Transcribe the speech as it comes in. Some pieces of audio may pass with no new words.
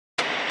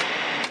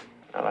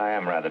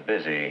I'm rather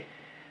busy.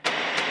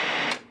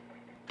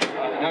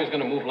 Now he's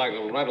going to move like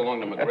right along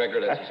to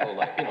McGregor. That's his whole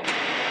life, you know.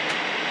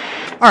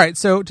 All right,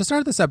 so to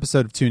start this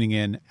episode of Tuning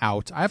In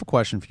Out, I have a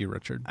question for you,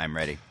 Richard. I'm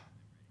ready.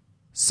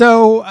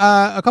 So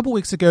a couple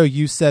weeks ago,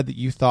 you said that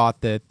you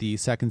thought that the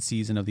second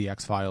season of The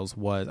X-Files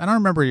was, I don't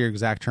remember your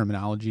exact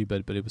terminology,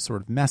 but it was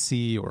sort of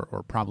messy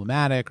or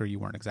problematic, or you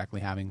weren't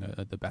exactly having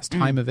the best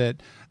time of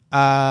it.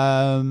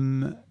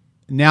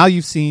 Now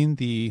you've seen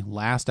the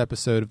last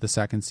episode of the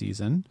second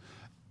season.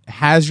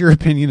 Has your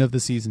opinion of the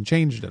season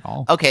changed at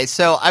all? Okay,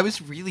 so I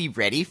was really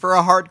ready for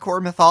a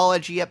hardcore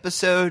mythology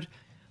episode.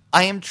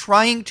 I am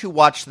trying to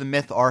watch the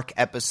Myth Arc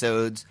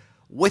episodes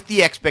with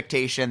the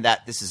expectation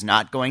that this is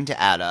not going to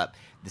add up.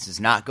 This is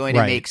not going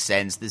to make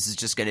sense. This is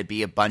just going to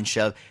be a bunch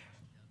of...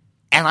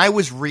 And I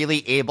was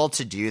really able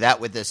to do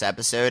that with this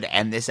episode,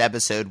 and this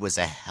episode was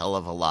a hell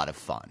of a lot of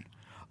fun.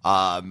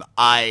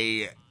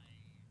 The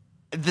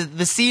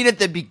scene at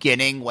the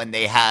beginning when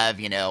they have,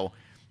 you know...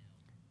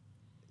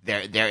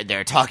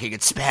 They're talking in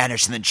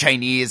Spanish and then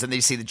Chinese, and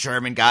they see the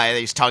German guy,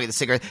 he's talking the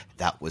cigarette.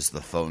 That was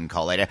the phone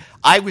call later.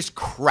 I was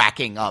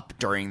cracking up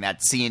during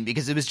that scene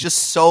because it was just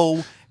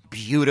so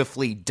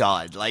beautifully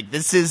done. Like,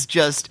 this is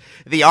just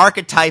the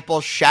archetypal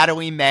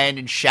shadowy men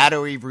in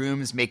shadowy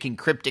rooms making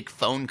cryptic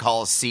phone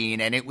calls scene,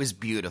 and it was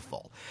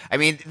beautiful. I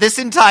mean, this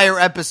entire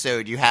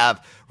episode, you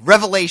have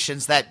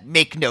revelations that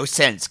make no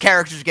sense,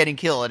 characters getting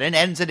killed, and it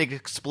ends in an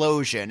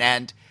explosion,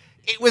 and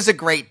it was a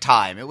great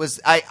time. It was,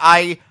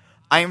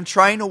 I am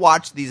trying to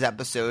watch these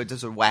episodes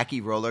as a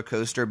wacky roller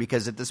coaster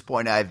because at this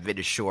point I've been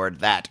assured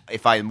that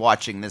if I'm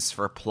watching this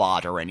for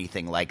plot or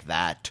anything like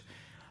that,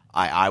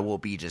 I will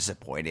be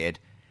disappointed.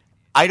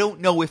 I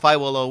don't know if I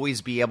will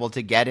always be able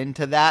to get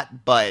into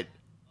that, but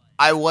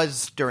I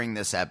was during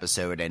this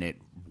episode and it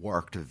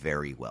worked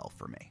very well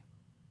for me.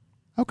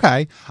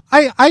 Okay.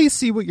 I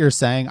see what you're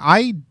saying.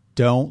 I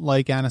don't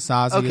like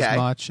Anasazi as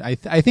much. I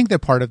think that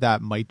part of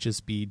that might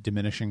just be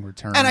diminishing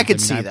returns. And I could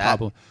see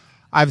that.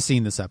 I've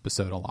seen this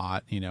episode a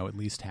lot, at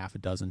least half a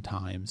dozen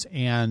times,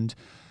 and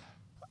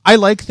I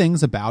like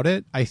things about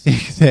it. I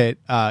think that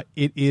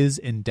it is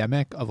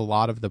endemic of a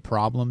lot of the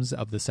problems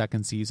of the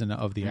second season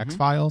of the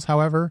X-Files,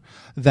 however,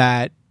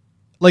 that,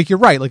 like, you're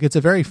right, like, it's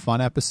a very fun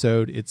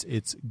episode.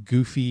 It's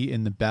goofy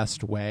in the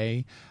best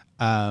way.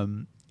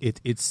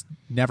 It's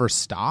never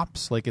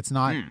stops. Like, it's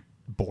not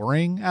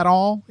boring at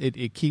all.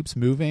 It keeps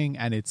moving,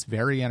 and it's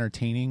very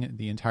entertaining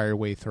the entire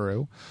way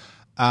through.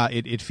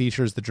 It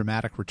features the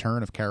dramatic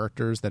return of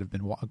characters that have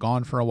been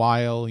gone for a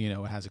while. It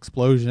has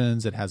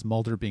explosions. It has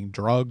Mulder being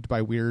drugged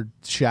by weird,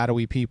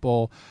 shadowy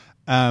people.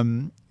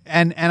 And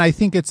I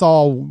think it's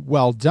all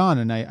well done,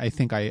 and I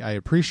think I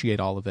appreciate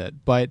all of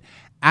it. But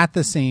at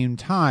the same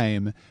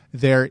time,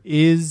 there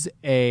is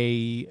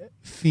a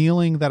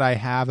feeling that I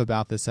have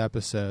about this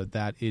episode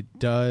that it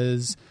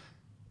does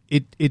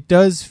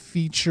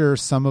feature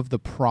some of the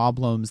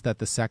problems that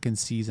the second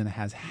season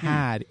has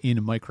had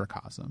in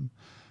microcosm.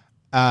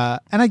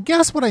 And I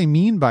guess what I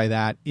mean by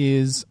that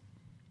is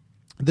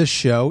the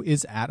show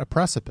is at a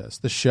precipice.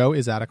 The show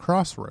is at a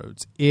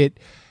crossroads. The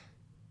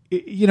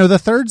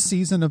third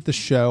season of the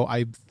show,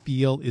 I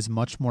feel, is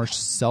much more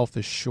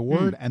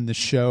self-assured, and the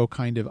show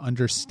kind of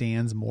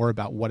understands more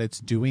about what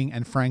it's doing.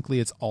 And frankly,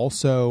 it's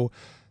also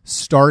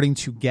starting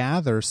to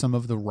gather some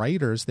of the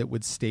writers that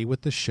would stay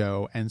with the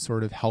show and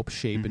sort of help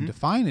shape and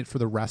define it for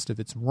the rest of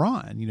its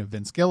run.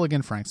 Vince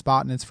Gilligan, Frank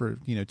Spotnitz, for,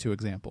 two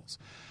examples.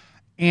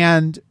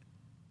 And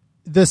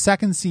the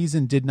second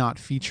season did not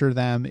feature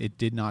them. It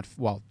did not.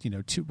 Well,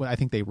 I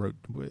think they wrote.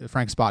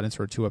 Frank Spotnitz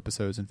wrote 2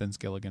 episodes, and Vince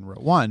Gilligan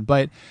wrote 1.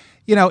 But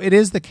it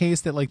is the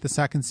case that, like, the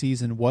second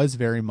season was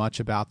very much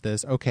about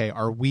this. Okay,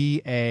 are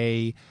we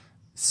a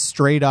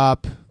straight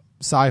up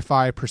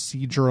sci-fi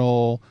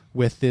procedural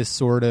with this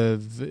sort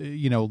of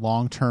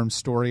long-term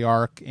story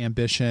arc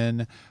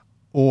ambition,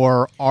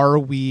 or are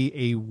we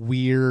a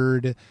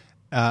weird,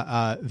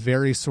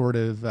 very sort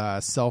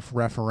of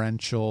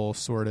self-referential,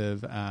 sort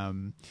of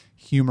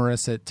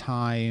humorous at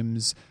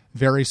times,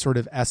 very sort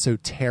of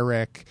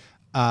esoteric,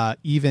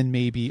 even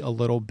maybe a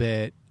little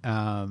bit,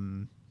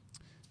 even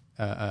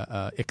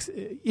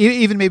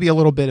maybe a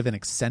little bit of an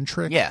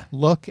eccentric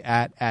look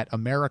at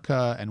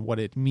America and what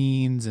it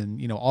means,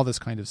 and all this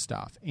kind of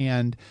stuff.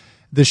 And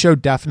the show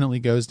definitely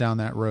goes down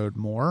that road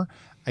more.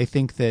 I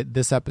think that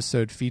this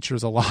episode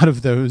features a lot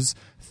of those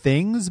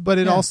things, but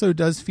it also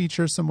does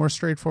feature some more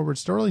straightforward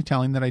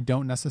storytelling that I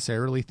don't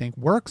necessarily think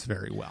works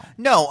very well.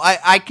 No,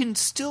 I can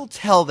still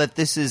tell that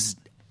this is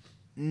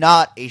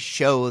not a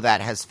show that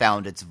has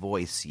found its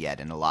voice yet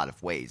in a lot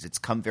of ways. It's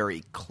come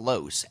very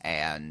close,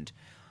 and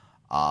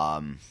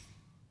I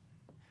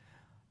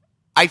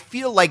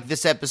feel like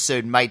this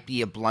episode might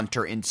be a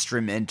blunter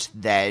instrument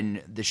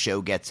than the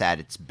show gets at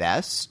its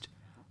best.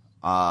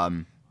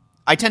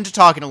 I tend to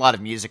talk in a lot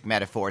of music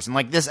metaphors, and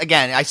like this,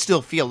 again, I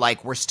still feel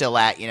like we're still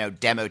at,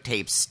 demo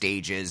tape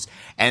stages,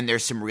 and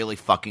there's some really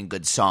fucking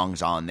good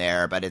songs on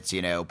there, but it's,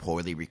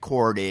 poorly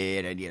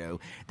recorded, and,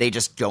 they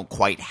just don't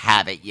quite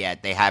have it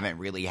yet. They haven't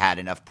really had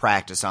enough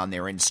practice on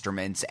their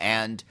instruments,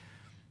 and,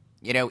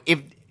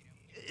 if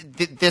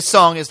this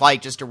song is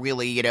like just a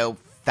really, you know,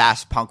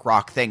 fast punk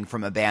rock thing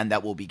from a band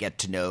that will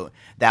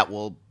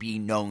be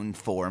known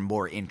for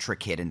more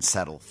intricate and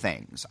subtle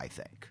things, I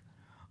think.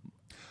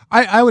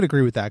 I would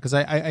agree with that, because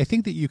I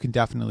think that you can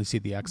definitely see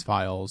the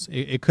X-Files.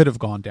 It could have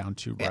gone down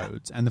two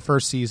roads. And the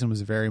first season was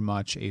very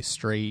much a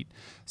straight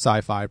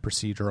sci-fi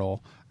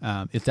procedural.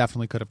 It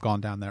definitely could have gone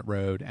down that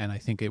road, and I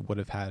think it would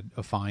have had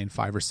a fine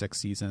 5 or 6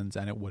 seasons,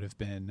 and it would have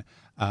been,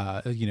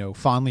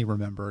 fondly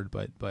remembered,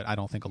 but I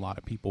don't think a lot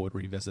of people would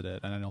revisit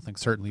it, and I don't think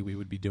certainly we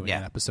would be doing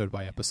an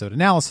episode-by-episode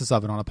analysis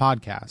of it on a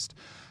podcast.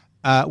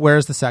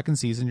 Whereas the second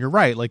season, you're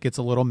right, like it's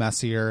a little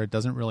messier. It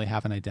doesn't really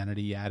have an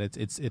identity yet.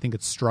 It's I think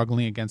it's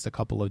struggling against a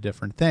couple of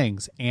different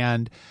things.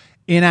 And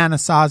in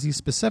Anasazi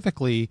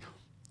specifically,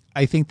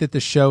 I think that the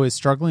show is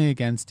struggling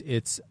against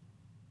its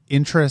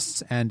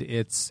interests and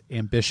its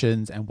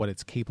ambitions and what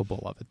it's capable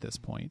of at this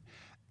point.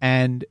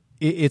 And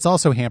it's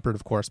also hampered,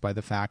 of course, by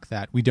the fact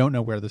that we don't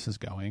know where this is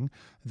going,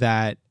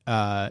 that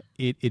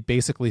it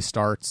basically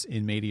starts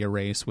in Media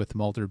Race with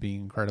Mulder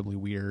being incredibly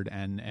weird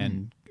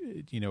and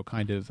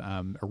kind of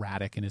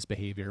erratic in his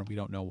behavior. We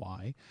don't know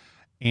why.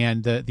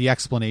 And the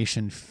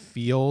explanation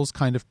feels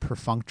kind of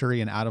perfunctory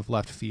and out of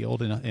left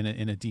field in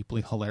a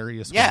deeply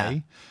hilarious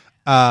way.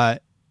 A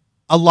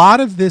lot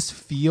of this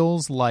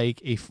feels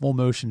like a full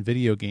motion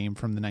video game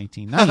from the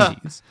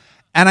 1990s.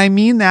 And I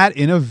mean that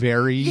in a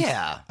very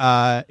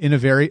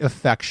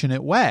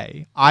affectionate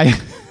way.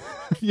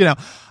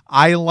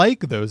 I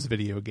like those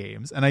video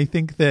games, and I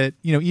think that,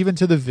 even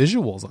to the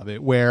visuals of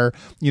it, where,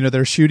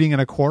 they're shooting in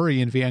a quarry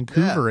in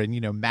Vancouver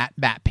and,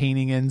 matte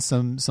painting in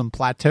some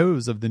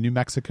plateaus of the New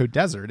Mexico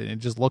desert, and it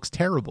just looks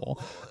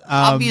terrible.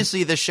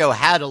 Obviously, the show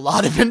had a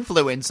lot of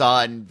influence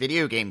on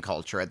video game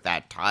culture at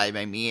that time.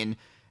 I mean,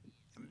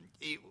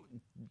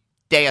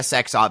 Deus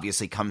Ex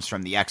obviously comes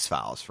from the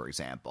X-Files, for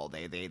example.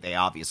 They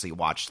obviously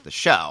watched the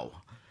show,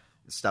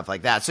 stuff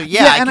like that. So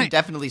I can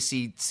definitely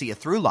see a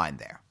through line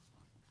there.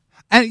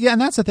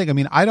 And that's the thing. I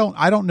mean, I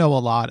don't know a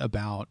lot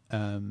about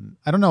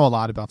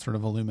sort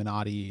of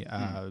Illuminati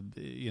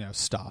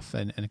stuff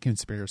and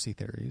conspiracy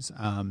theories.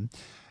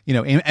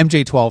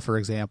 MJ12, for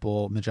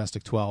example,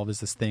 Majestic 12 is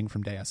this thing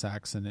from Deus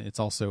Ex, and it's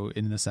also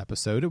in this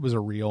episode. It was a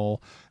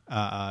real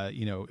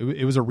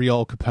it was a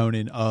real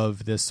component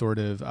of this sort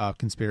of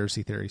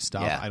conspiracy theory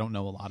stuff. I don't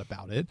know a lot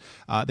about it.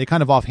 They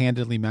kind of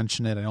offhandedly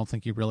mention it. I don't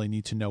think you really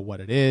need to know what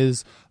it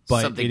is,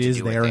 but it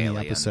is there in the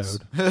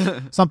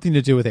episode. Something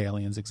to do with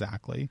aliens,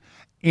 exactly.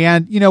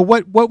 And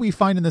what we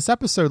find in this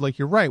episode, like,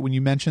 you're right, when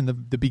you mention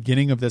the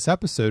beginning of this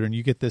episode, and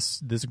you get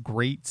this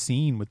great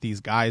scene with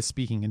these guys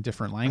speaking in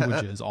different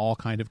languages, all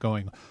kind of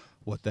going,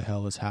 "What the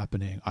hell is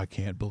happening? I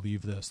can't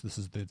believe this. This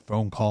is the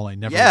phone call I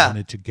never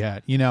wanted to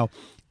get."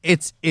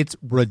 It's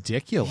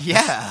ridiculous.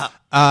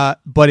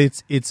 But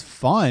it's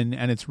fun,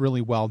 and it's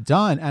really well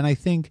done. And I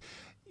think,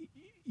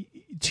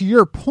 to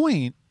your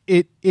point,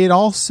 it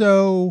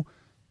also,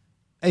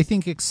 I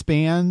think,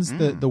 expands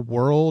the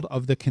world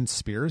of the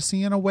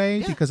conspiracy in a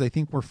way, because I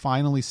think we're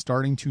finally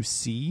starting to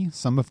see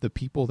some of the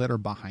people that are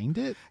behind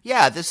it.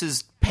 Yeah, this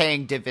is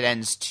paying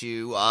dividends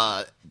to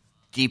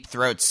Deep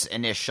Throat's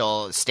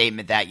initial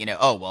statement that,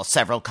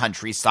 several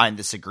countries signed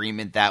this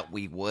agreement that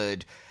we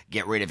would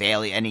get rid of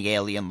any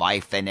alien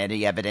life and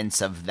any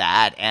evidence of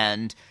that.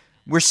 And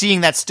we're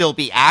seeing that still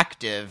be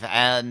active.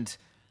 And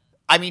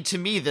I mean, to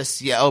me,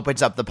 this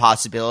opens up the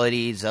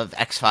possibilities of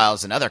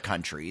X-Files in other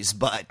countries,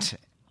 but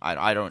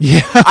I don't.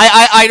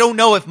 I don't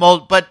know if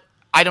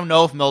I don't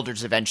know if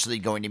Mulder's eventually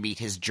going to meet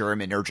his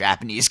German or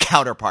Japanese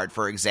counterpart,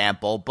 for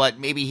example. But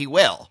maybe he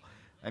will.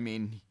 I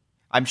mean,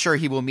 I'm sure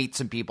he will meet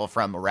some people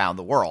from around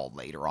the world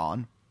later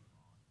on.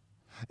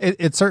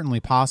 It's certainly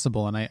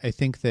possible, and I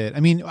think that,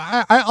 I mean,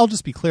 I'll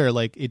just be clear,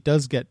 like, it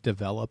does get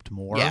developed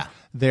more.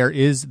 There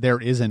is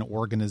an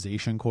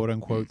organization, quote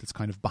unquote, that's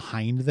kind of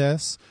behind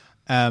this.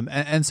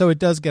 And so it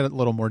does get a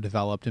little more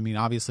developed. I mean,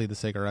 obviously the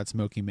cigarette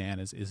smoking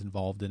man is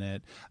involved in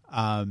it.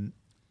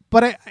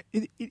 But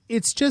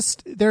it's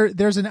just,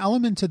 there's an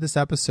element to this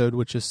episode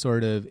which is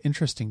sort of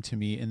interesting to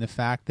me, in the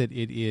fact that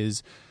it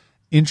is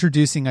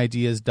introducing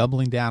ideas,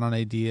 doubling down on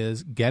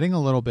ideas, getting a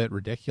little bit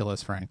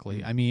ridiculous,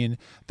 frankly. I mean,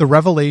 the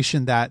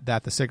revelation that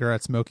the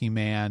cigarette smoking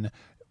man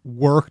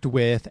worked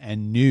with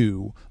and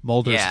knew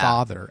Mulder's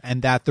father,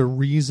 and that the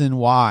reason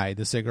why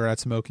the cigarette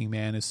smoking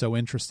man is so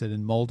interested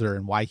in Mulder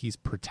and why he's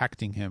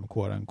protecting him,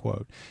 quote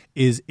unquote,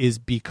 is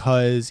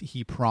because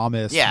he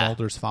promised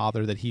Mulder's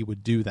father that he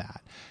would do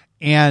that.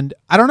 And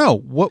I don't know,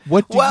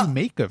 what do you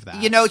make of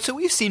that? So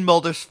we've seen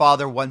Mulder's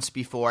father once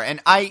before, and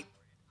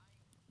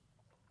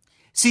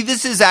see,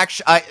 this is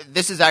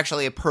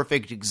actually a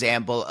perfect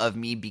example of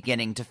me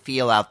beginning to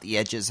feel out the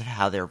edges of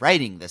how they're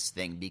writing this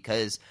thing,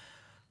 because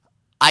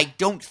I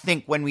don't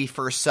think when we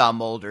first saw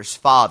Mulder's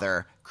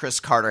father, Chris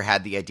Carter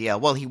had the idea,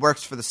 well, he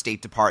works for the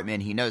State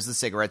Department, he knows the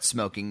cigarette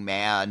smoking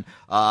man,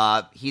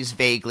 he's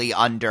vaguely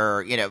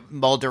under,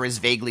 Mulder is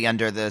vaguely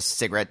under the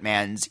cigarette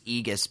man's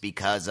aegis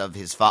because of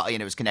his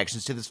his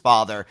connections to his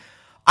father.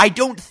 I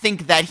don't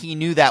think that he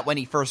knew that when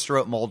he first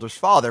wrote Mulder's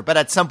father, but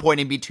at some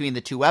point in between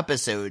the two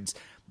episodes,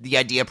 the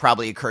idea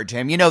probably occurred to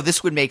him,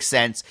 this would make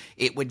sense.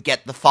 It would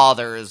get the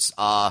father's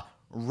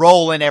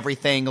role in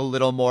everything a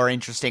little more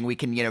interesting. We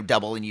can,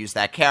 double and use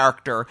that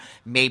character.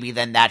 Maybe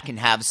then that can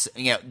have,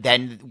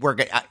 then we're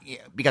going to,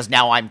 because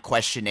now I'm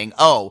questioning,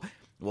 well,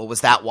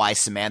 was that why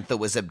Samantha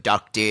was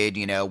abducted?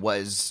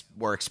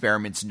 Were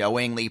experiments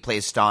knowingly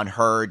placed on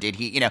her? Did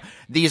he,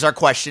 these are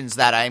questions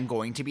that I'm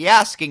going to be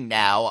asking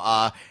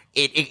now.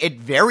 It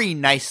very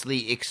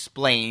nicely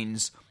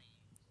explains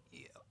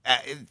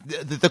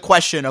the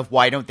question of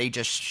why don't they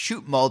just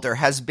shoot Mulder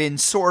has been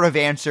sort of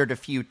answered a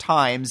few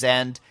times,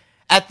 and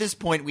at this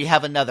point we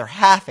have another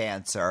half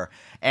answer,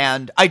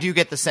 and I do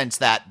get the sense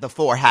that the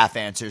 4 half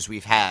answers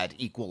we've had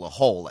equal a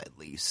whole at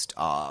least.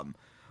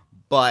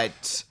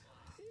 But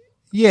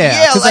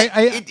yeah, like,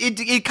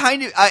 it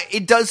kind of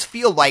it does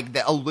feel like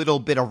a little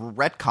bit of a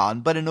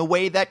retcon, but in a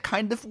way that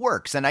kind of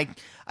works, and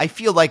I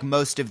feel like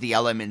most of the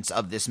elements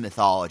of this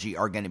mythology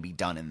are going to be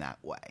done in that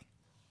way.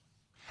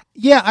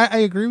 Yeah, I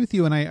agree with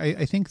you, and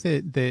I think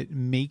that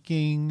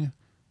making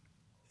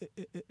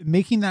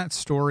that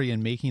story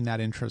and making that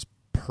interest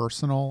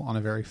personal on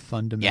a very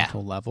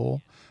fundamental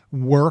level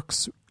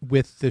works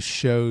with the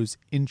show's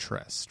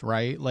interest,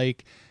 right?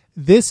 Like,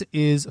 this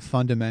is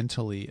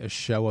fundamentally a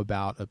show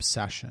about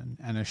obsession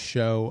and a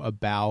show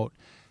about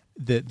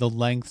the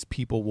lengths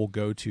people will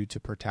go to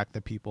protect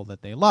the people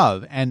that they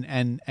love, and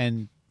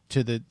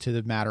to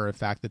the matter of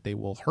fact that they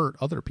will hurt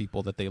other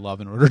people that they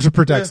love in order to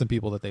protect some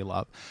people that they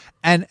love.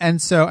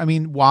 And so, I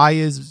mean, why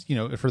is,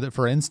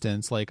 for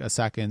instance, like a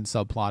second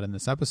subplot in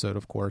this episode,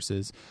 of course,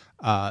 is,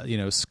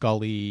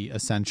 Scully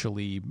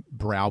essentially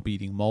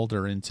browbeating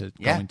Mulder into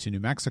going to New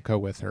Mexico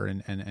with her.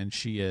 And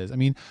she is, I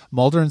mean,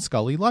 Mulder and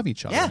Scully love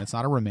each other, and it's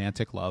not a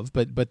romantic love,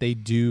 but they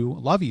do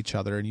love each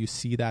other. And you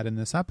see that in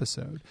this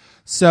episode.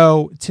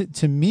 So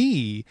to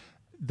me,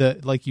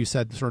 like you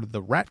said, sort of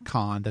the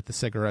retcon that the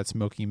cigarette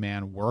smoking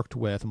man worked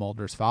with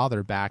Mulder's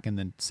father back in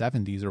the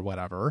 70s or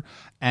whatever,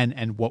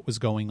 and what was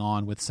going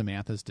on with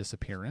Samantha's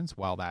disappearance,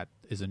 while that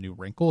is a new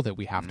wrinkle that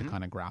we have to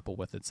kind of grapple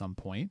with at some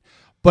point.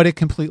 But it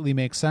completely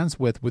makes sense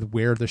with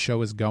where the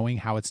show is going,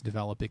 how it's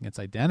developing its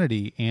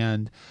identity,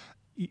 and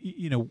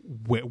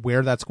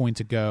where that's going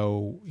to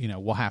go,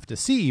 we'll have to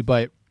see.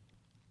 But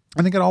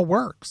I think it all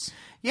works.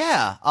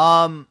 Yeah.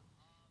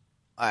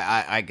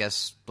 I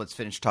guess let's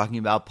finish talking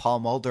about Paul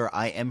Mulder.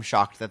 I am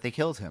shocked that they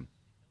killed him.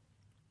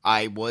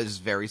 I was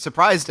very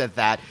surprised at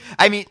that.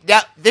 I mean,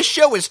 this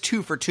show is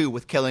 2 for 2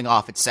 with killing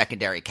off its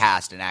secondary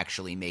cast and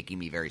actually making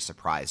me very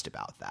surprised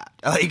about that.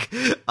 Like,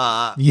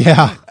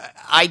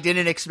 I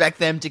didn't expect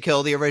them to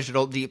kill the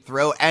original Deep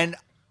Throat. And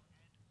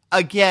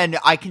again,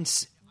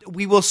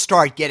 we will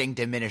start getting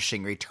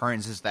diminishing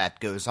returns as that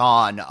goes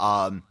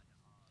on.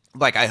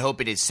 Like, I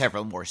hope it is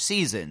several more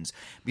seasons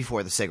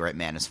before the Cigarette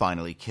Man is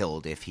finally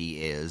killed, if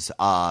he is.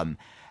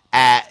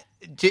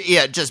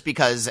 Just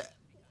because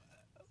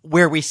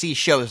where we see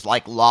shows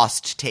like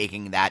Lost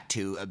taking that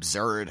to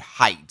absurd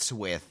heights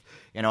with,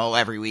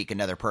 every week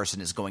another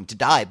person is going to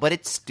die. But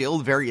it's still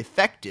very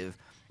effective,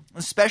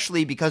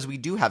 especially because we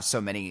do have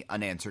so many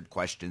unanswered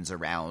questions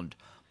around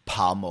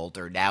Paul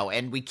Mulder now,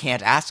 and we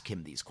can't ask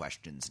him these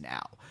questions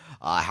now.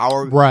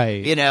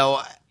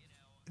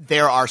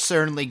 There are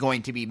certainly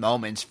going to be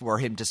moments for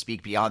him to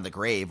speak beyond the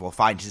grave. We'll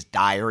find his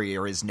diary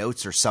or his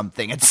notes or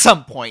something at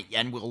some point,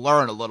 and we'll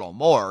learn a little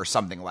more or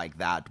something like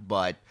that.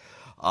 But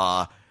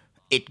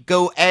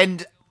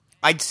and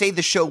I'd say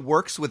the show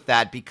works with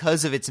that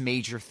because of its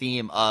major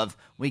theme of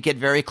we get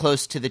very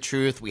close to the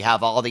truth, we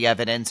have all the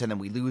evidence, and then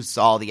we lose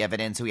all the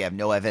evidence, we have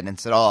no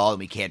evidence at all, and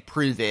we can't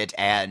prove it,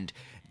 and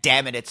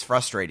damn it, it's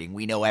frustrating.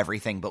 We know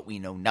everything, but we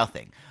know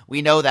nothing.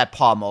 We know that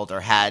Paul Mulder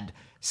had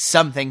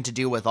something to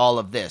do with all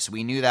of this.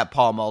 We knew that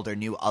Paul Mulder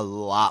knew a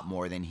lot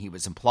more than he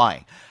was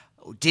implying.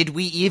 Did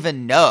we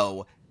even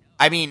know?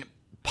 I mean,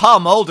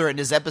 Paul Mulder in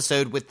his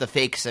episode with the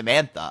fake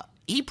Samantha,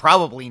 he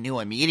probably knew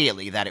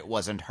immediately that it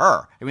wasn't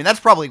her. I mean, that's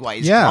probably why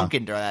he's drunk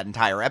into that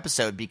entire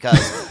episode, because,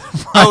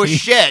 oh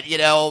shit,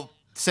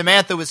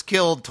 Samantha was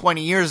killed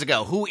 20 years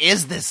ago. Who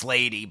is this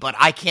lady? But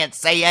I can't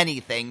say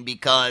anything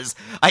because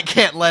I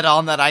can't let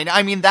on that I know.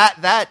 I mean,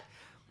 that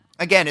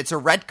again, it's a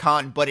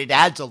retcon, but it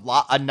adds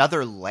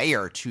another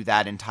layer to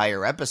that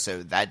entire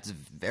episode that's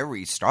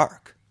very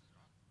stark.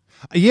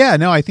 Yeah,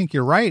 no, I think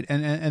you're right.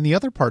 And the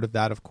other part of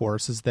that, of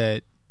course, is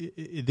that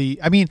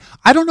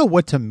I don't know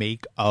what to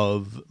make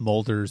of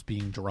Mulder's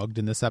being drugged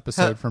in this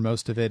episode for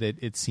most of it.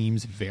 It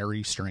seems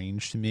very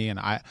strange to me. And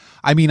I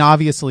mean,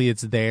 obviously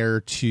it's there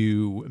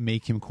to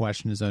make him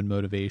question his own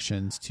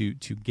motivations, to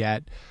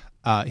get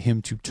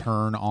him to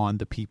turn on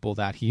the people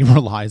that he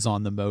relies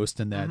on the most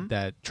and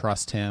that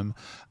trust him,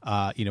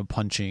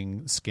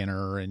 punching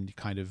Skinner and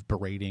kind of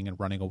berating and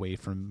running away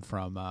from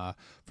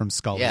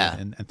Scully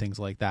and things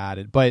like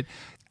that. But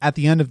at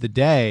the end of the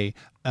day,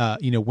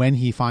 when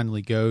he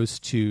finally goes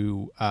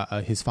to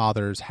his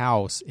father's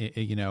house,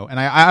 and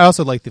I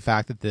also like the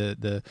fact that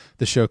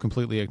the show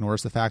completely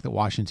ignores the fact that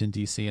Washington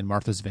D.C. and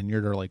Martha's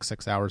Vineyard are like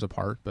 6 hours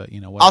apart. But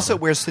whatever. Also,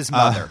 where's his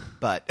mother?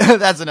 But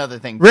that's another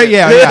thing. Too. Right?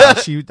 Yeah.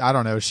 I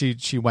don't know. She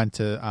went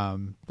to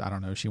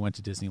She went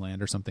to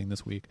Disneyland or something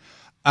this week.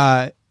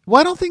 Well,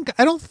 I don't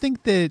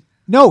think that.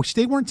 No,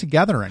 they weren't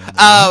together anymore.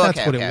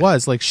 That's what it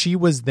was. Like, she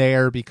was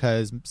there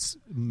because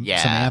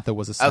Samantha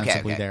was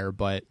ostensibly there.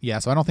 But yeah,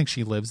 so I don't think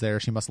she lives there.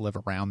 She must live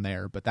around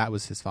there. But that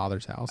was his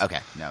father's house. Okay,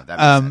 no,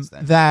 that makes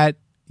sense then.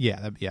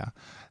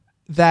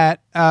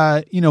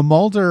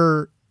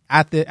 Mulder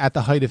at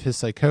the height of his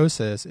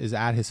psychosis is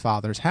at his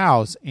father's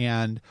house,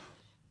 and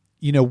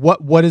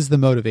what is the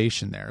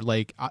motivation there?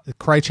 Like,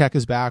 Krycek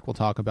is back. We'll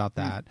talk about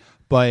that,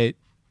 but.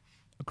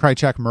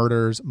 Krycek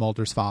murders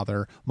Mulder's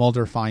father.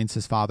 Mulder finds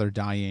his father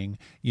dying.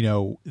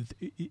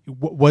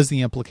 Was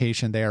the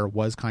implication there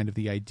was kind of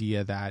the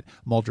idea that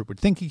Mulder would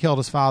think he killed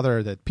his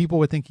father, that people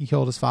would think he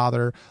killed his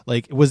father.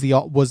 Like,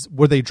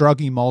 were they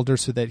drugging Mulder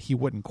so that he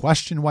wouldn't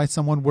question why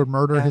someone would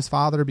murder his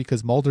father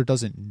because Mulder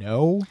doesn't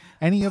know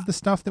any of the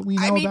stuff that we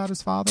know about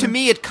his father? To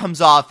me, it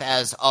comes off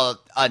as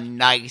a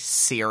nice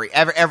series.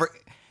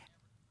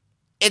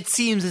 It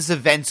seems as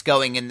events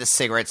going in the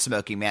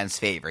cigarette-smoking man's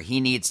favor. He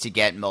needs to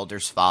get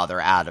Mulder's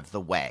father out of the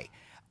way.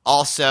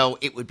 Also,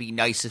 it would be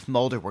nice if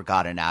Mulder were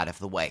gotten out of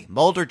the way.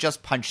 Mulder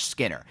just punched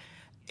Skinner.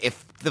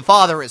 If the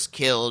father is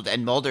killed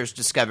and Mulder's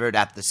discovered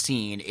at the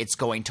scene, it's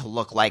going to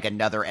look like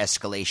another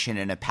escalation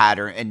in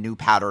a new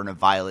pattern of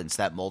violence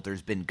that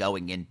Mulder's been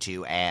going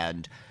into,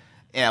 and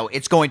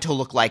it's going to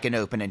look like an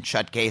open and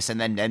shut case, and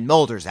then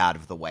Mulder's out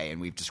of the way, and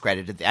we've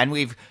discredited, and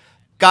we've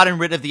gotten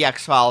rid of the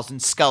X-Files,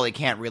 and Scully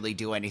can't really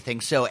do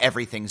anything, so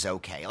everything's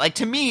okay. Like,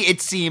 to me,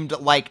 it seemed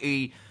like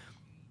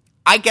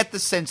I get the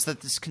sense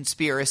that this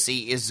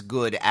conspiracy is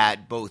good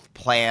at both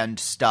planned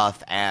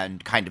stuff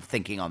and kind of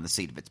thinking on the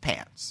seat of its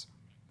pants.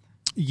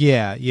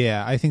 Yeah,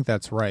 I think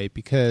that's right,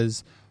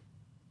 because...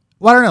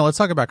 Well, I don't know, let's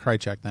talk about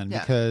Krycek then,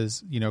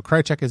 because,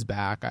 Krycek is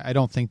back. I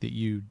don't think that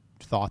you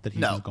thought that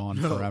he was gone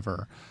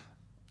forever.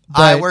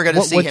 We're going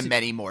to see him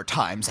many more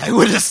times, I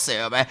would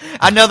assume.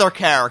 Another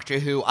character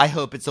who I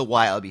hope it's a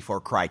while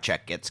before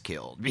Krycek gets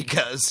killed,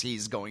 because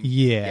he's going...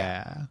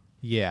 Yeah.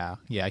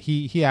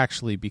 He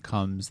actually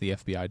becomes the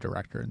FBI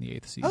director in the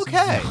 8th season.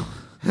 Okay.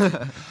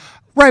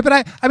 Right, but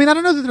I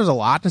don't know that there's a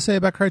lot to say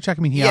about Krycek.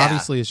 I mean, he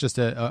obviously is just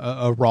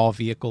a raw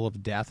vehicle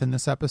of death in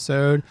this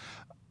episode.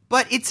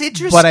 But it's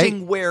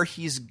interesting where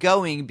he's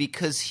going,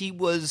 because he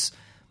was...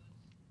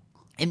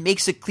 It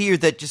makes it clear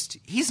that just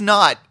he's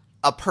not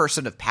a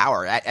person of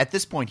power. At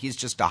this point, he's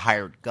just a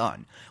hired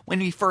gun. When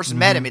we first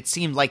met him, it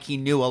seemed like he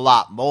knew a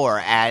lot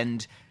more,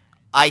 and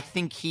I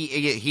think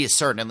he is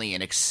certainly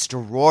an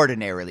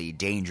extraordinarily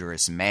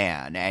dangerous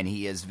man, and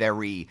he is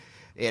very,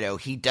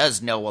 he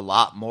does know a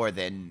lot more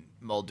than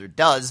Mulder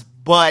does,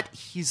 but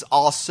he's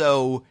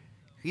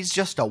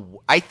just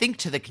I think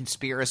to the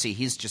conspiracy,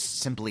 he's just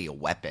simply a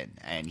weapon,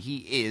 and he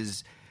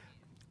is,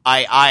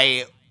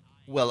 I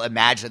will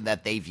imagine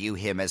that they view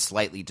him as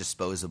slightly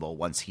disposable.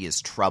 Once he is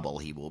trouble,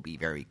 he will be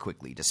very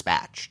quickly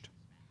dispatched.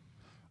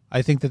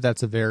 I think that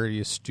that's a very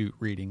astute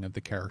reading of the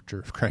character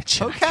of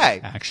Krycek. Okay.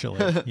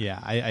 Actually. Yeah.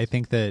 I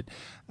think that,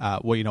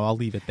 I'll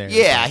leave it there.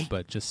 Yeah.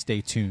 But just stay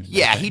tuned.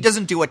 Yeah. He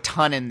doesn't do a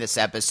ton in this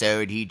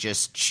episode. He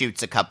just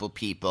shoots a couple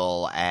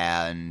people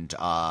and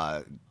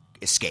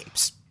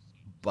escapes.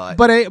 But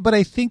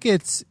I think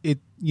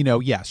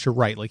yes, you're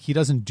right. Like, he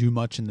doesn't do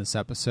much in this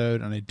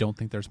episode, and I don't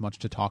think there's much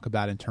to talk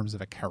about in terms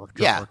of a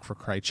character arc for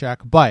Krycek.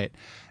 But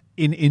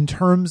in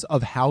terms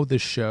of how the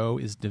show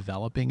is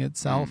developing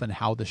itself and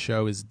how the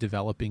show is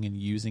developing and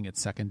using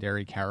its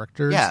secondary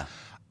characters,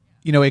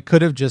 it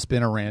could have just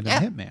been a random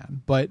hitman.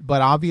 But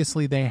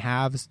obviously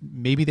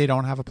maybe they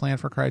don't have a plan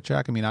for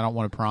Krycek. I mean, I don't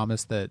want to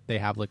promise that they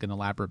have like an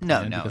elaborate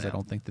plan because I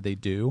don't think that they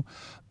do.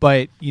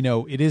 But,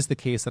 it is the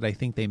case that I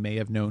think they may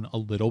have known a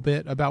little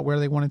bit about where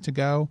they wanted to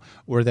go,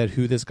 or that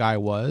who this guy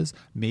was.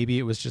 Maybe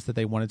it was just that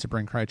they wanted to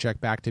bring Krycek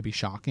back to be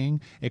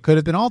shocking. It could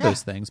have been all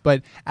those things.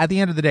 But at the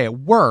end of the day, it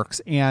works.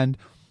 And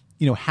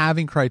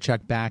having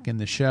Krycek back in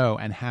the show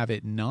and have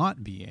it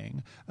not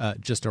being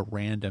just a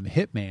random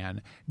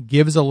hitman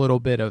gives a little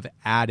bit of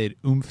added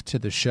oomph to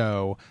the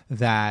show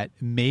that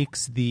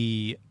makes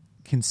the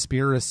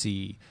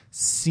conspiracy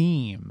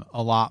seem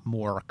a lot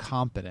more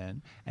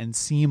competent and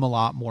seem a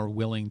lot more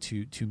willing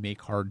to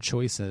make hard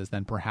choices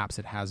than perhaps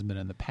it has been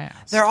in the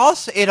past.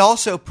 It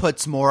also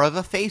puts more of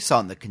a face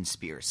on the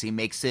conspiracy,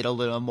 makes it a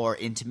little more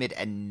intimate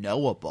and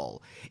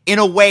knowable in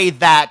a way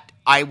that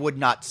I would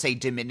not say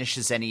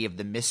diminishes any of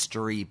the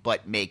mystery,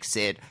 but makes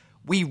it,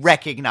 we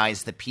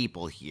recognize the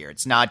people here.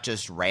 It's not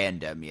just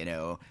random,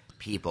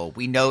 people.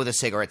 We know the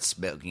cigarette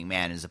smoking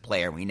man is a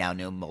player. We now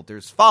know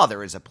Mulder's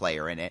father is a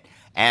player in it,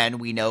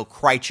 and we know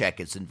Krycek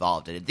is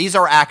involved in it. These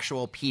are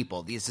actual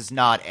people. This is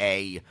not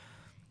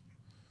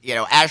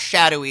as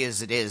shadowy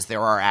as it is,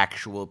 there are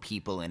actual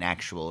people in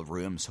actual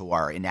rooms who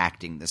are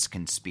enacting this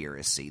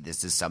conspiracy.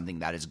 This is something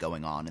that is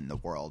going on in the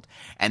world,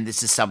 and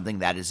this is something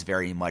that is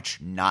very much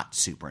not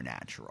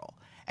supernatural,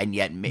 and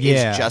yet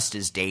is just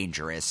as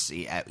dangerous,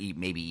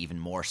 maybe even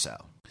more so.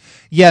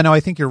 Yeah, no,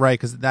 I think you're right,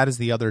 because that is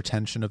the other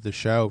tension of the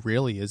show,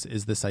 really,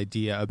 is this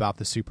idea about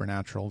the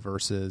supernatural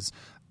versus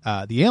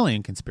the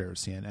alien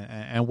conspiracy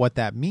and what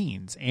that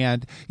means.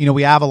 And,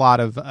 we have a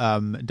lot of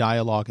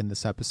dialogue in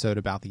this episode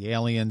about the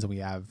aliens, and we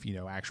have,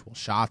 actual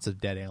shots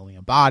of dead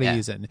alien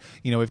bodies. Yeah. And,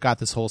 we've got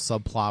this whole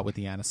subplot with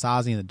the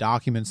Anasazi and the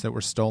documents that were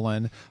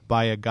stolen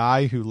by a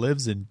guy who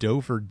lives in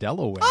Dover,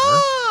 Delaware.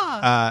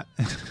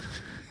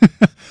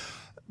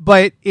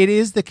 But it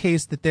is the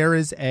case that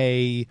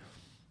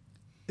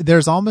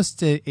there's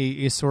almost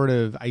a sort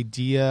of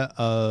idea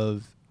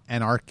of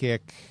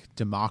anarchic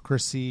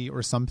democracy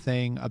or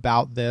something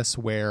about this,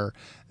 where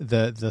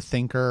the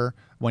thinker,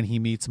 when he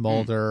meets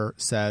Mulder,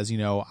 says,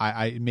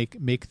 I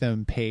make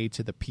them pay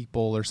to the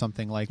people or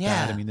something like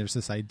that. I mean, there's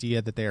this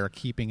idea that they are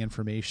keeping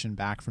information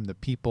back from the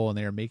people, and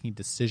they are making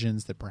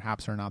decisions that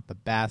perhaps are not the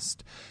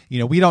best.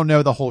 We don't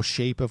know the whole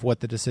shape of what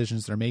the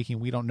decisions they're making.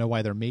 We don't know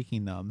why they're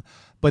making them.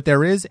 But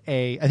there is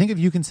I think if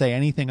you can say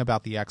anything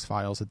about the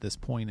X-Files at this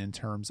point in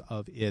terms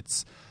of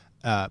its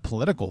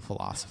political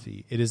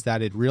philosophy, it is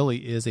that it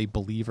really is a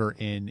believer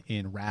in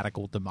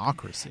radical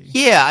democracy.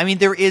 Yeah, I mean,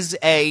 there is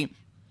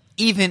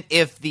even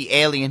if the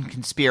alien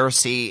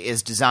conspiracy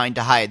is designed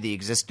to hide the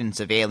existence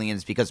of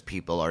aliens because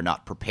people are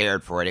not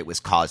prepared for it, it was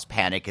caused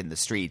panic in the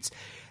streets.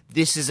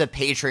 This is a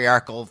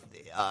patriarchal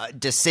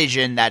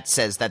decision that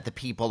says that the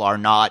people are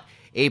not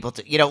able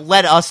to,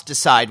 let us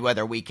decide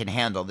whether we can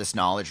handle this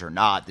knowledge or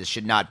not. This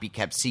should not be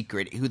kept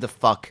secret. Who the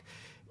fuck,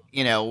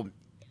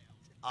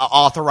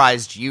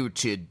 authorized you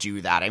to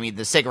do that? I mean,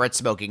 the cigarette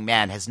smoking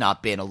man has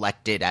not been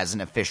elected as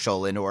an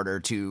official in order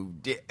to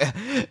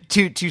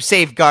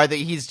safeguard that.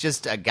 He's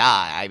just a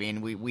guy. I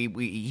mean,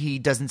 he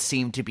doesn't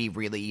seem to be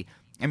really.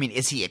 I mean,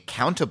 is he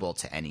accountable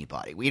to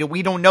anybody?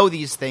 We don't know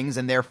these things,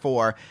 and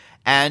therefore,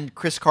 and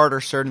Chris Carter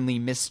certainly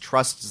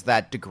mistrusts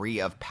that degree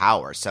of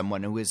power.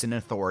 Someone who is in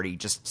authority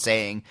just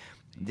saying,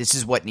 "This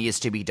is what needs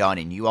to be done,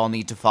 and you all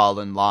need to fall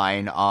in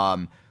line."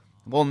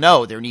 Well,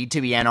 no, there need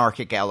to be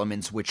anarchic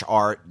elements which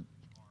are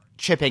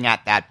chipping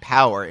at that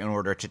power in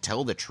order to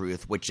tell the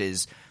truth, which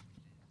is,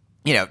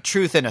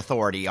 truth and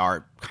authority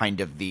are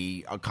kind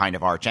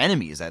of arch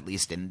enemies, at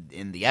least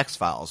in the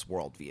X-Files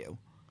worldview.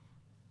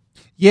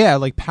 Yeah,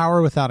 like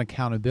power without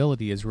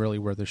accountability is really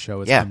where the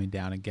show is coming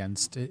down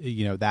against,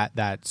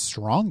 that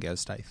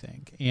strongest, I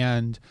think.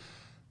 And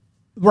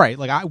right,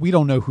 like we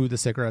don't know who the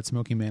cigarette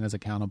smoking man is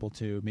accountable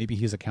to. Maybe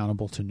he's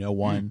accountable to no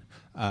one.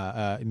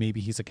 Maybe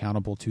he's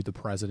accountable to the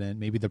president.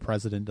 Maybe the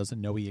president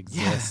doesn't know he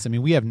exists. I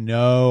mean, we have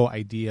no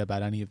idea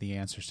about any of the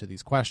answers to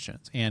these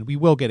questions, and we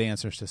will get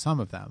answers to some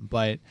of them.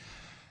 But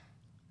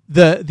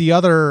the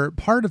other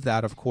part of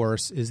that, of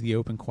course, is the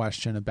open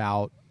question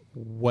about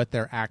what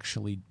they're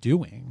actually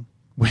doing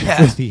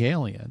with the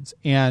aliens.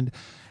 And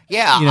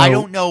I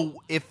don't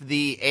know if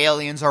the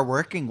aliens are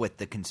working with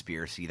the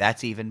conspiracy.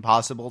 That's even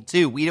possible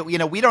too. We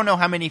don't know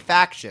how many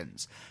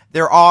factions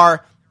there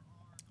are.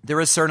 There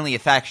is certainly a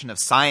faction of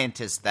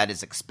scientists that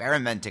is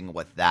experimenting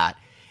with that.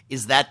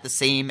 Is that the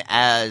same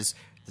as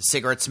the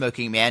cigarette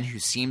smoking man who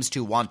seems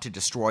to want to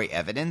destroy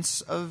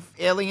evidence of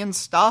alien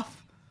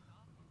stuff,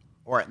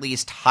 or at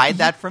least hide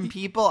that from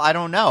people? I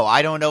don't know.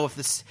 I don't know if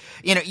this.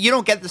 You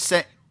don't get the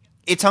sense.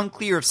 It's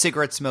unclear if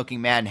cigarette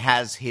smoking man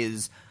has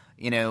his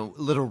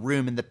little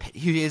room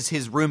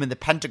his room in the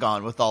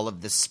Pentagon with all of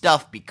this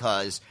stuff,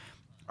 because,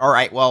 all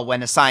right, well,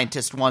 when a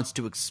scientist wants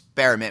to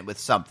experiment with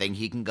something,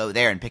 he can go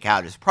there and pick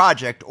out his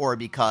project, or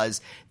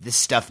because this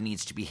stuff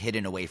needs to be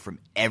hidden away from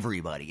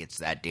everybody. It's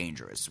that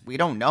dangerous. We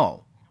don't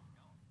know.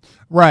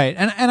 Right.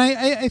 And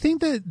I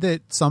think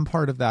that some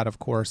part of that, of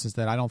course, is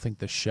that I don't think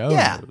the show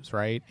knows,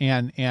 right?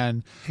 And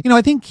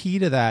I think key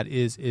to that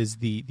is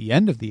the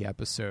end of the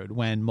episode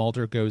when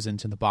Mulder goes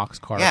into the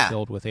boxcar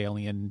filled with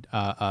alien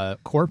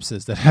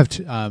corpses that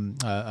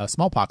have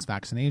smallpox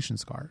vaccination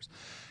scars.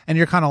 And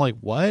you're kind of like,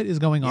 what is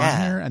going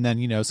on here? And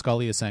then,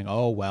 Scully is saying,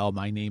 oh, well,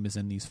 my name is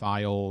in these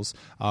files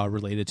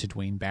related to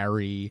Dwayne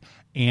Barry.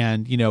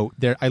 And,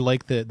 I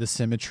like the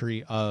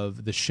symmetry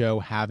of the show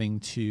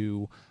having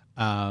to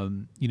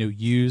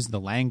use the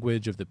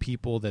language of the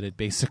people that it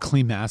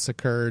basically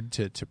massacred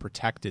to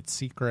protect its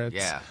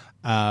secrets.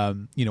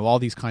 All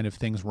these kind of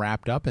things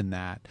wrapped up in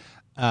that.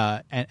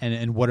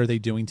 And what are they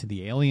doing to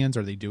the aliens?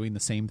 Are they doing the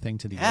same thing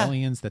to the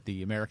aliens that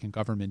the American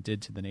government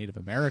did to the Native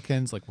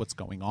Americans? Like, what's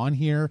going on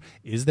here?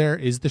 Is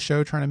the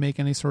show trying to make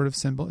any sort of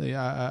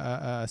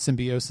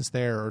symbiosis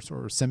there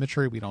or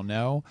symmetry? We don't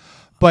know.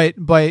 But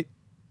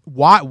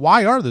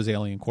why are those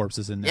alien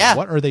corpses in there?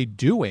 What are they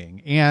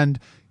doing? And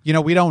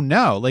we don't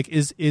know. Like,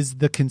 is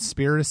the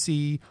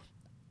conspiracy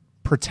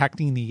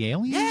protecting the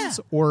aliens,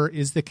 or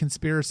is the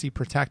conspiracy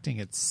protecting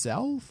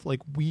itself? Like,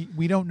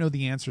 we don't know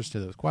the answers to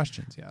those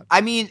questions yet.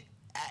 I mean,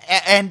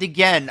 and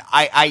again,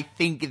 I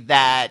think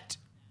that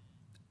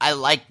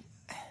I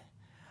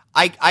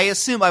I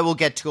assume I will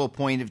get to a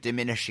point of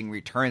diminishing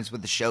returns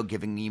with the show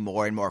giving me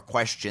more and more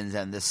questions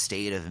and this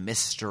state of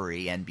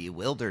mystery and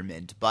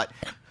bewilderment, but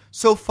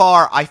so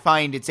far I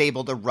find it's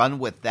able to run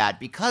with that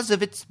because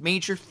of its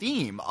major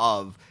theme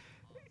of,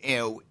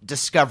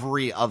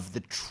 discovery of the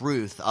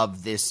truth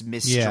of this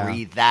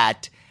mystery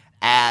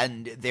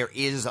and there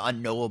is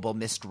unknowable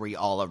mystery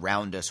all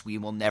around us. We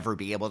will never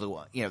be able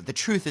to, the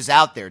truth is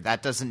out there.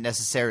 That doesn't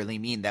necessarily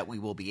mean that we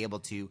will be able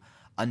to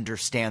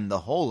understand the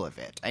whole of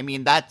it. I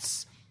mean,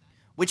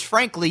 which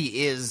frankly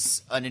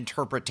is an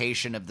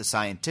interpretation of the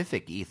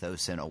scientific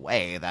ethos in a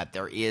way, that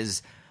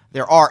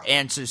there are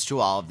answers to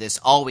all of this.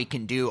 All we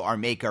can do are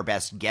make our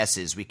best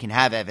guesses. We can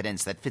have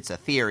evidence that fits a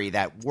theory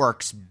that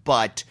works,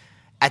 but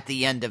at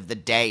the end of the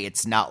day,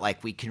 it's not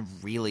like we can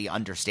really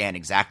understand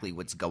exactly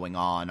what's going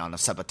on a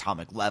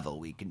subatomic level.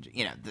 We can,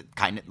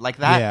 kind of like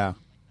that. Yeah.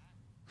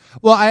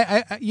 Well,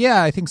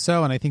 I think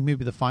so. And I think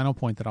maybe the final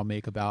point that I'll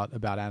make about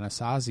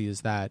Anasazi is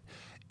that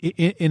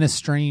in a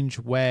strange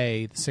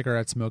way, the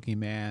cigarette smoking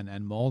man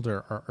and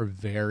Mulder are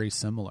very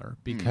similar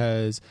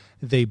because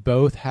they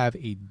both have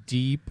a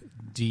deep,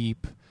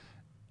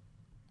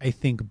 I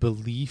think,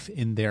 belief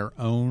in their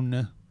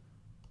own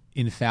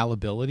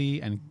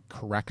infallibility and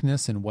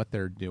correctness in what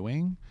they're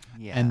doing.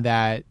 Yeah.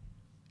 And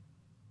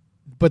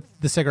but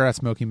the cigarette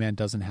smoking man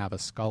doesn't have a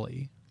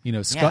Scully.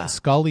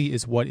 Scully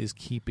is what is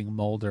keeping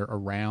Mulder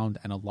around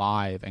and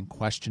alive and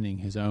questioning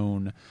his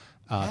own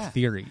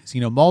theories.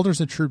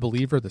 Mulder's a true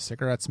believer. The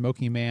cigarette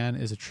smoking man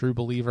is a true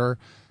believer.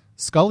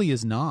 Scully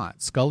is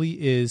not.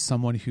 Scully is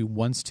someone who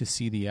wants to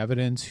see the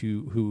evidence,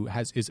 who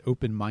is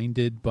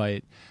open-minded,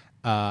 but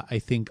I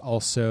think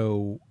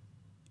also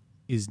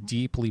is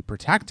deeply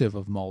protective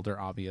of Mulder,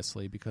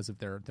 obviously, because of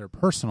their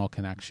personal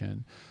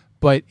connection.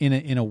 But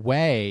in a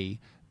way,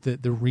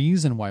 the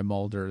reason why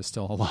Mulder is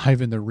still alive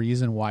and the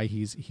reason why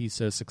he's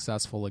so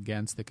successful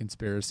against the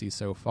conspiracy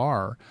so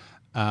far,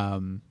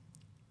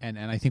 and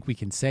I think we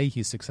can say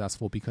he's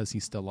successful because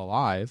he's still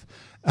alive.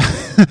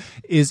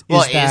 Is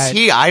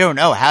he? I don't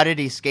know. How did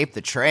he escape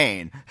the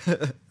train?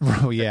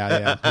 Oh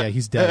yeah,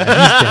 he's dead.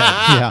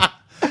 Yeah.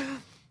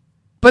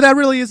 But that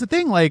really is the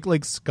thing.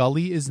 Like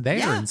Scully is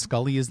there, and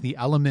Scully is the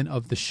element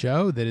of the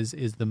show that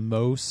is the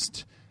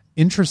most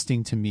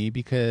interesting to me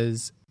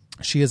because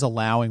she is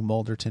allowing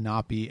Mulder to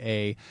not be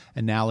a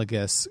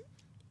analogous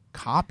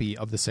copy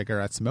of the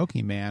cigarette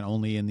smoking man,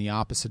 only in the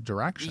opposite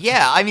direction.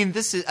 Yeah, I mean,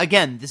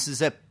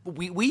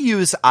 we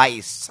use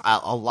ICE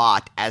a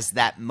lot as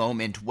that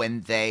moment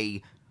when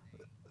they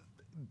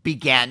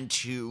began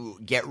to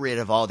get rid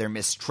of all their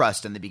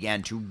mistrust and they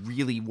began to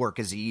really work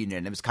as a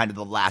union. It was kind of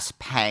the last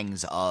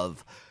pangs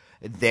of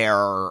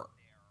their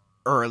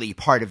early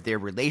part of their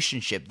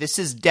relationship. This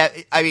is,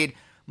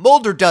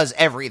 Mulder does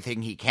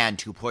everything he can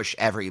to push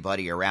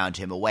everybody around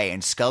him away,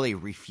 and Scully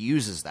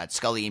refuses that.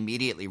 Scully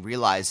immediately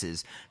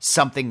realizes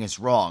something is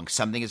wrong.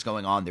 Something is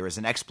going on. There is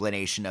an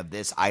explanation of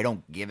this. I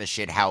don't give a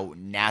shit how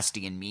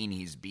nasty and mean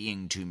he's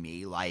being to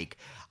me. Like,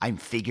 I'm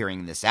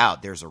figuring this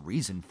out. There's a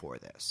reason for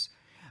this.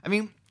 I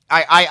mean,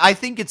 I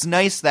think it's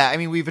nice that,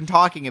 we've been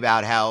talking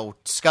about how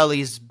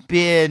Scully's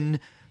been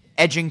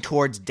edging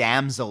towards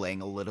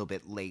damseling a little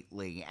bit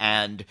lately,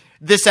 and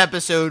this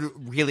episode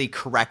really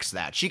corrects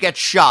that. She gets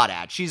shot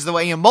at. She's the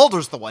way,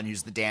 Mulder's the one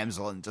who's the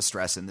damsel in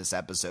distress in this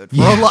episode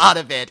for a lot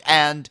of it,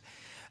 and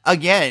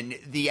again,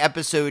 the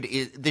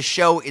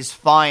show is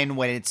fine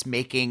when it's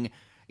making,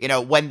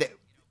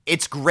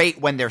 it's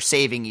great when they're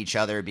saving each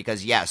other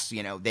because, yes,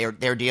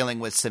 they're dealing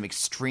with some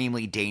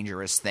extremely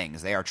dangerous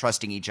things. They are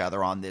trusting each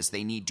other on this.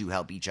 They need to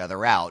help each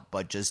other out,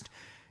 but just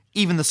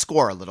even the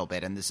score a little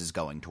bit, and this is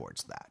going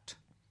towards that.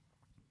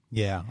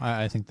 Yeah,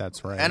 I think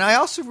that's right. And I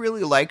also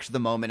really liked the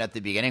moment at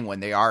the beginning when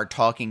they are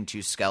talking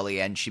to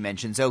Scully and she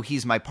mentions, oh,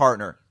 he's my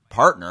partner.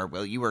 Partner?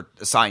 Well, you were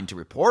assigned to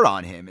report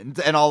on him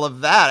and all of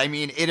that.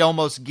 It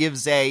almost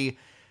gives the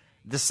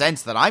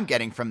sense that I'm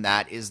getting from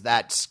that is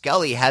that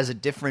Scully has a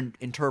different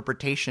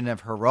interpretation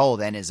of her role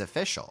than is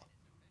official.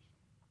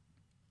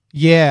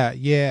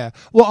 Yeah.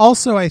 Well,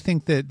 also, I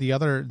think that the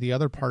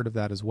other part of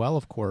that as well,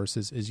 of course,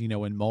 is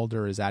when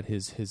Mulder is at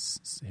his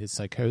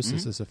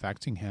psychosis is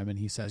affecting him, and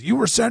he says, "You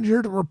were sent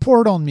here to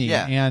report on me,"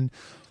 and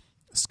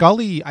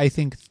Scully, I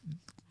think,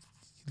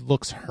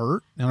 looks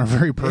hurt in a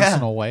very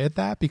personal way at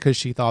that because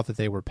she thought that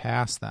they were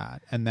past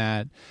that, and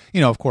that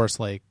of course,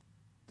 like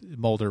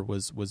Mulder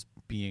was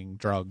being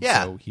drugged,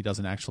 so he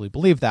doesn't actually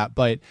believe that,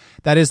 but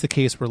that is the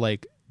case where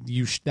like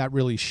that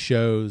really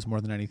shows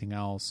more than anything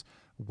else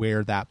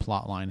where that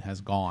plot line has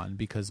gone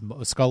because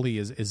Scully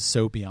is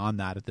so beyond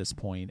that at this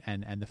point,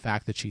 and the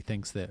fact that she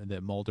thinks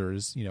that Mulder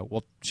is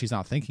she's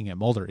not thinking it,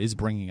 Mulder is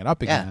bringing it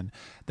up again,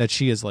 that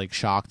she is like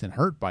shocked and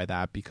hurt by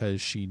that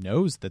because she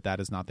knows that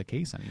is not the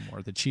case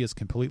anymore, that she is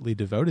completely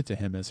devoted to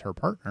him as her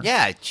partner.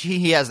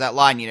 He has that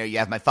line, you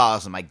have my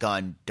files and my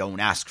gun, don't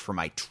ask for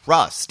my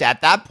trust. At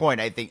that point,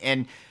 I think,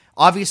 and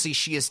obviously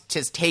she has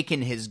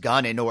taken his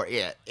gun in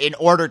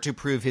order to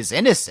prove his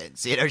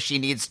innocence. She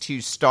needs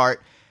to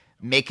start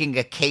making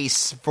a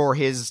case for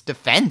his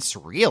defense,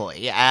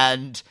 really.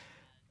 And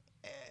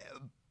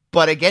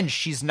But again,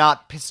 she's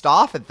not pissed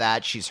off at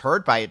that. She's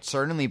hurt by it,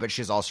 certainly, but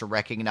she's also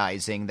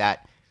recognizing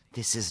that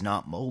this is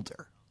not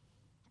Mulder.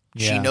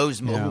 She knows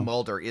who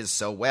Mulder is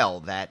so well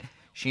that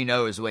she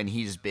knows when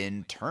he's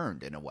been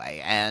turned in a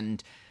way.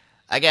 And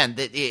again,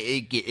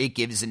 it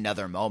gives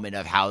another moment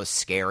of how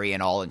scary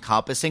and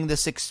all-encompassing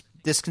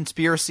this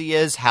conspiracy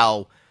is.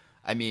 How,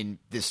 I mean,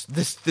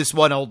 this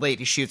one old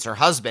lady shoots her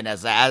husband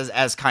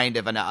as kind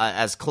of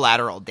as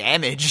collateral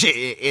damage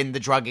in the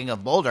drugging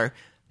of Mulder.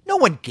 No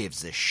one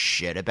gives a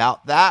shit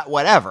about that.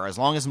 Whatever, as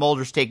long as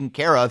Mulder's taken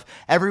care of,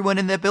 everyone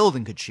in the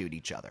building could shoot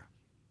each other.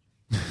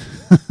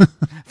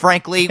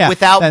 Frankly,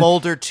 without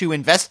Mulder to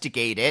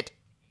investigate it,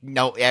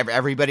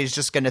 everybody's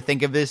just going to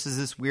think of this as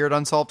this weird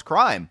unsolved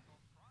crime.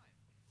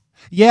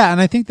 Yeah, and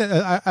I think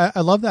that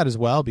I love that as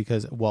well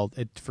because, well,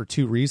 for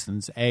two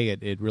reasons. A,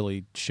 it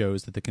really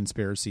shows that the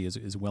conspiracy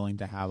is willing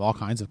to have all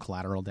kinds of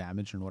collateral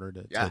damage in order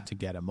to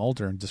get at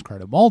Mulder and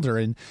discredit Mulder.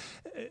 And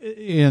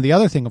the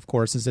other thing, of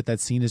course, is that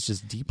scene is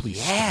just deeply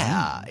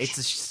strange. It's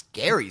a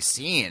scary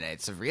scene.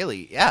 It's a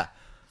really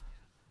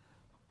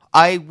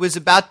I was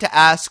about to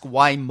ask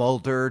why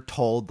Mulder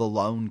told the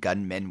lone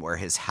gunman where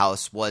his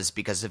house was,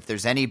 because if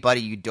there's anybody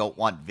you don't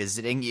want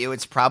visiting you,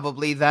 it's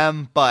probably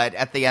them. But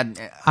at the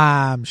end,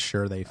 I'm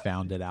sure they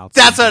found it out.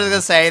 That's what I was going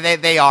to say.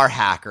 They are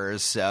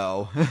hackers,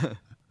 so.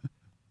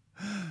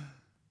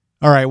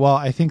 All right. Well,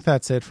 I think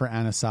that's it for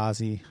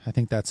Anasazi. I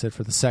think that's it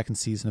for the second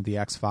season of The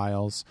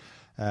X-Files.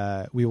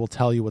 We will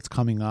tell you what's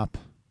coming up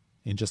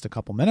in just a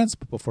couple minutes.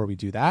 But before we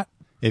do that,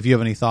 if you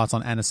have any thoughts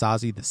on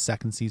Anasazi, the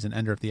second season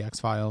ender of The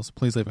X-Files,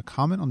 please leave a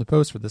comment on the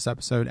post for this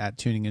episode at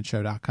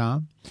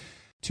tuninginshow.com.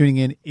 Tuning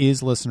In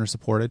is listener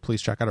supported.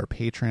 Please check out our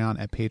Patreon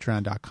at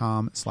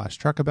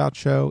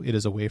patreon.com/truckaboutshow. It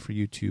is a way for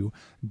you to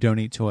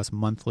donate to us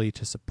monthly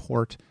to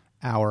support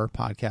our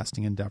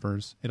podcasting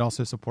endeavors. It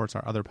also supports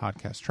our other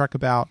podcast, Truck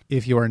About.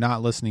 If you are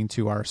not listening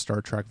to our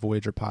Star Trek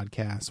Voyager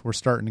podcast, we're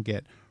starting to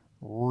get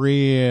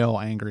real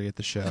angry at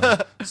the show.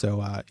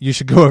 So you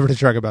should go over to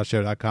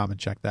truckaboutshow.com and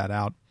check that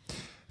out.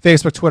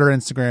 Facebook, Twitter,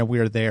 Instagram, we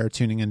are there.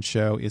 Tuning In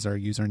Show is our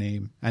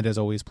username. And as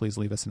always, please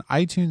leave us an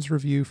iTunes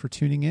review for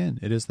tuning in.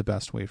 It is the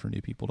best way for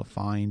new people to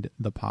find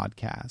the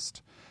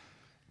podcast.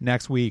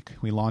 Next week,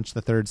 we launch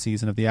the third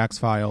season of The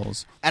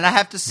X-Files. And I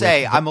have to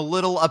say, I'm a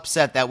little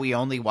upset that we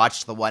only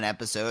watched the one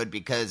episode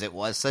because it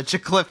was such a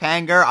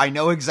cliffhanger. I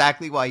know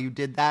exactly why you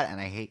did that, and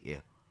I hate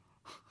you.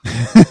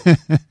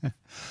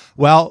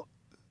 Well,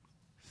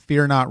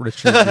 fear not,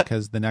 Richard,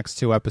 because the next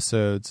two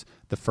episodes,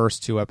 the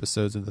first two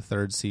episodes of the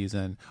third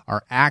season,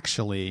 are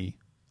actually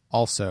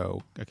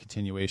also a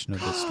continuation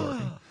of this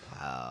story.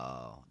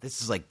 Wow.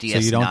 This is like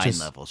DS9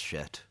 level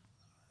shit.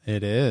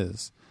 It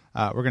is.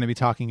 We're going to be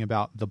talking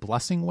about The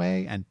Blessing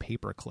Way and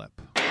Paperclip.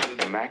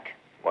 Mac,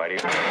 why do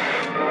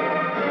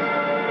you...